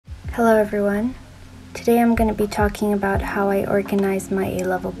Hello everyone. Today I'm going to be talking about how I organized my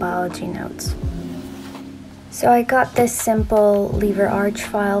A-level biology notes. So I got this simple lever arch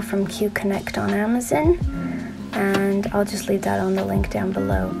file from QConnect on Amazon, and I'll just leave that on the link down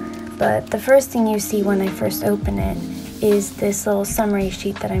below. But the first thing you see when I first open it is this little summary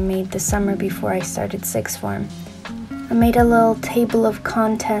sheet that I made the summer before I started sixth form. I made a little table of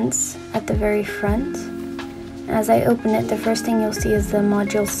contents at the very front. As I open it, the first thing you'll see is the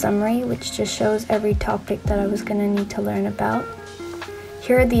module summary, which just shows every topic that I was going to need to learn about.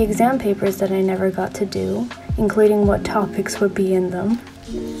 Here are the exam papers that I never got to do, including what topics would be in them.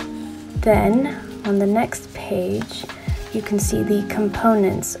 Then, on the next page, you can see the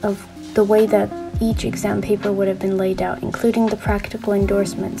components of the way that each exam paper would have been laid out, including the practical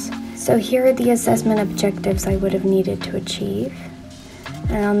endorsements. So here are the assessment objectives I would have needed to achieve.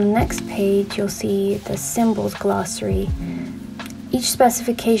 And on the next page, you'll see the symbols glossary. Each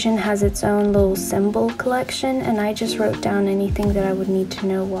specification has its own little symbol collection, and I just wrote down anything that I would need to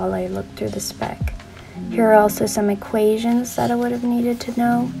know while I looked through the spec. Here are also some equations that I would have needed to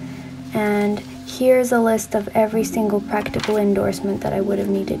know, and here's a list of every single practical endorsement that I would have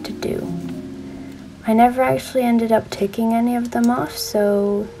needed to do. I never actually ended up ticking any of them off,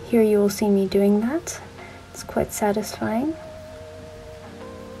 so here you will see me doing that. It's quite satisfying.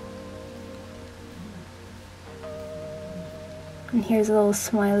 And here's a little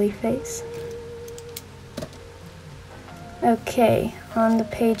smiley face. Okay, on the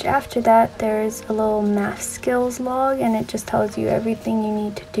page after that, there's a little math skills log, and it just tells you everything you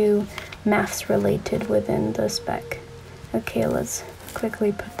need to do maths related within the spec. Okay, let's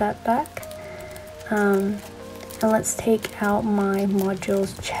quickly put that back. And let's take out my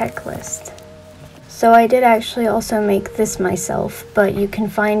modules checklist. So I did actually also make this myself, but you can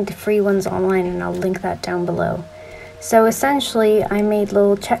find free ones online, and I'll link that down below. So essentially, I made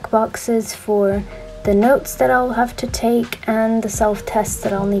little checkboxes for the notes that I'll have to take and the self-tests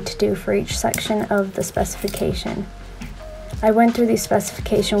that I'll need to do for each section of the specification. I went through the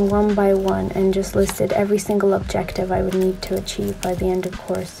specification one by one and just listed every single objective I would need to achieve by the end of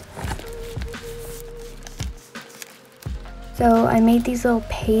course. So I made these little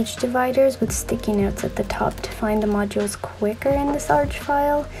page dividers with sticky notes at the top to find the modules quicker in this arch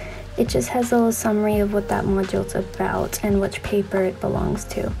file. It just has a little summary of what that module's about and which paper it belongs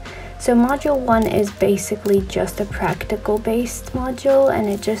to. So module 1 is basically just a practical based module, and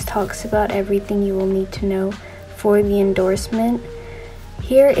it just talks about everything you will need to know for the endorsement.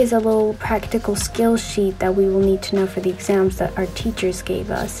 Here is a little practical skills sheet that we will need to know for the exams that our teachers gave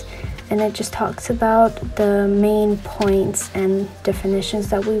us. And it just talks about the main points and definitions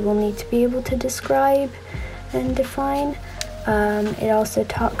that we will need to be able to describe and define. It also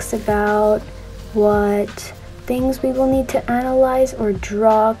talks about what things we will need to analyze or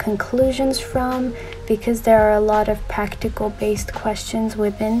draw conclusions from, because there are a lot of practical based questions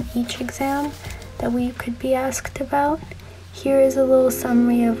within each exam that we could be asked about. Here is a little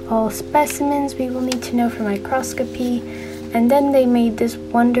summary of all specimens we will need to know for microscopy, and then they made this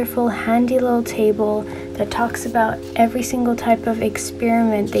wonderful handy little table that talks about every single type of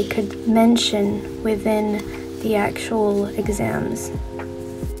experiment they could mention within the actual exams.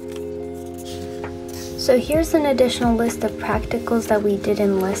 So here's an additional list of practicals that we did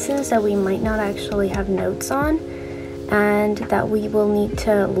in lessons that we might not actually have notes on, and that we will need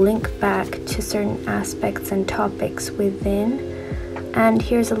to link back to certain aspects and topics within. And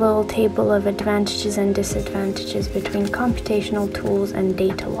here's a little table of advantages and disadvantages between computational tools and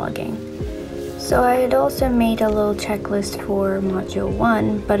data logging. So I had also made a little checklist for module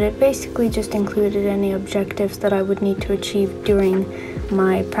 1, but it basically just included any objectives that I would need to achieve during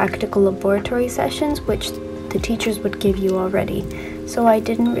my practical laboratory sessions, which the teachers would give you already. So I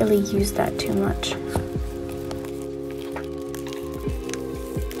didn't really use that too much.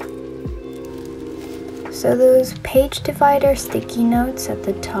 So those page divider sticky notes at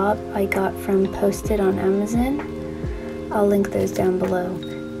the top I got from Posted on Amazon. I'll link those down below.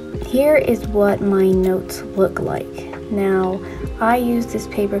 Here is what my notes look like. Now, I use this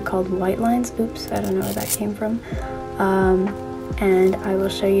paper called Whitelines. Oops, I don't know where that came from. And I will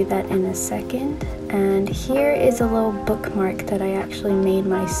show you that in a second. And here is a little bookmark that I actually made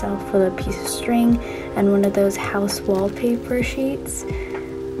myself with a piece of string and one of those house wallpaper sheets.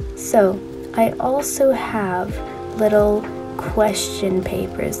 So, I also have little question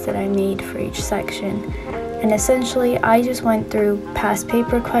papers that I made for each section. And essentially, I just went through past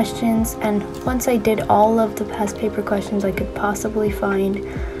paper questions, and once I did all of the past paper questions I could possibly find,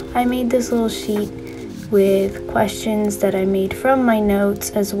 I made this little sheet with questions that I made from my notes,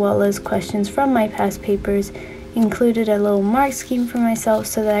 as well as questions from my past papers, included a little mark scheme for myself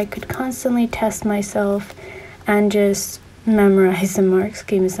so that I could constantly test myself and just memorize the mark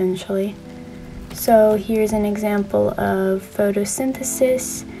scheme essentially. So here's an example of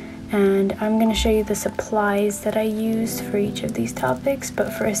photosynthesis, and I'm going to show you the supplies that I used for each of these topics,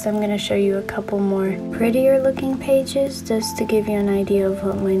 but first I'm going to show you a couple more prettier looking pages just to give you an idea of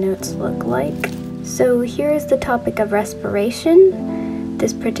what my notes look like. So here is the topic of respiration.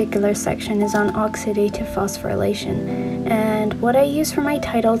 This particular section is on oxidative phosphorylation, and what I use for my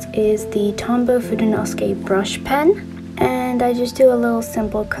titles is the Tombow Fudenosuke brush pen. And I just do a little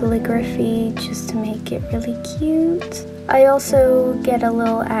simple calligraphy just to make it really cute. I also get a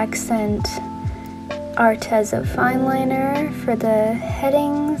little accent Arteza Fineliner for the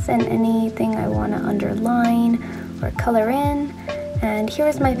headings and anything I want to underline or color in. And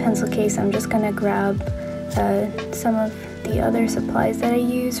here's my pencil case. I'm just going to grab some of the other supplies that I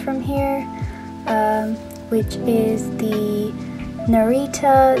use from here, which is the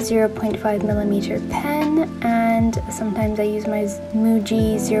Narita 0.5mm pen, and sometimes I use my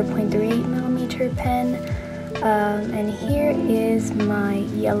Muji 0.38mm pen. And here is my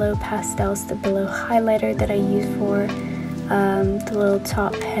yellow Pastel Stabilo highlighter that I use for the little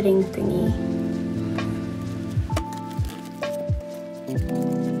top heading thingy.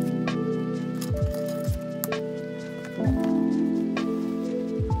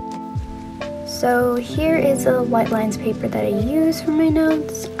 So here is a Whitelines paper that I use for my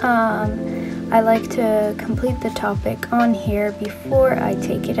notes. I like to complete the topic on here before I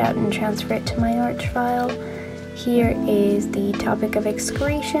take it out and transfer it to my arch file. Here is the topic of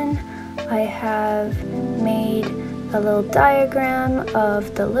excretion. I have made a little diagram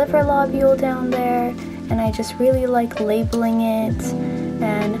of the liver lobule down there, and I just really like labeling it.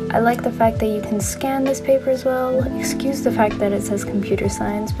 And I like the fact that you can scan this paper as well. Excuse the fact that it says computer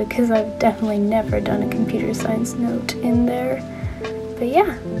science, because I've definitely never done a computer science note in there. But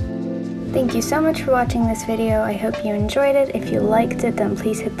yeah, thank you so much for watching this video. I hope you enjoyed it. If you liked it, then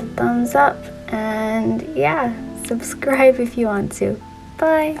please hit the thumbs up. And yeah, subscribe if you want to.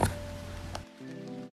 Bye!